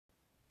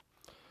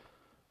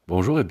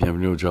Bonjour et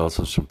bienvenue au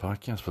Jarson sur Parle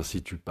 15,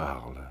 voici tu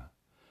parles.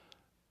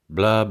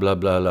 Bla bla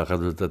bla, la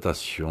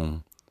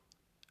radotatation,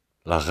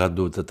 la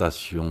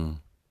radotatation,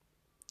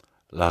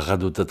 la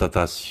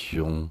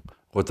radotatation,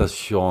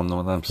 rotation en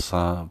non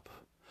simple,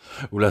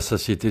 où la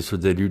satiété se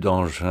délude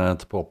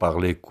d'enginte pour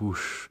parler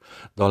couche,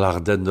 dans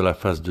l'Ardenne de la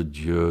face de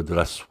Dieu, de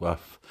la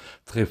soif,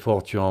 très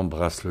fort tu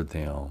embrasses le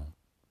néant.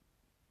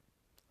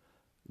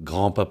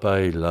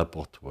 Grand-papa est là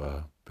pour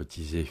toi,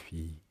 petit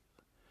Zéphyr,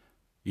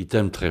 il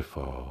t'aime très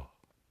fort.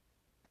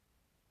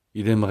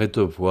 Il aimerait te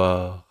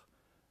voir,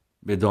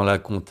 mais dans la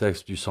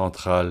contexte du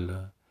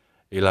central,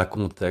 et le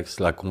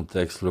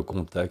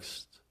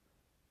contexte,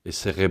 et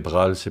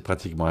cérébral, c'est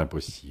pratiquement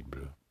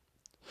impossible.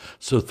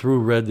 Ce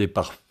through red est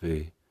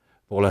parfait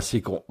pour la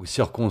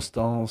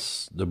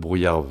circonstance de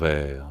brouillard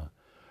vert,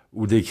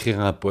 ou d'écrire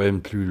un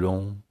poème plus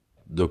long,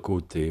 de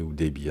côté ou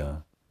des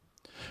biens.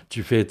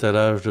 Tu fais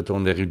étalage de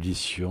ton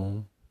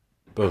érudition,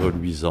 peu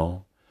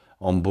reluisant,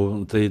 en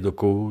bonté de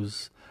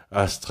cause,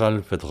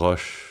 astral fait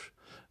roche,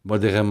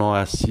 modérément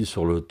assis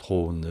sur le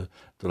trône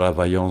de la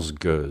vaillance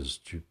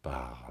gueuse, tu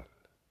parles.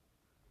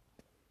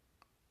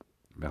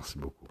 Merci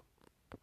beaucoup.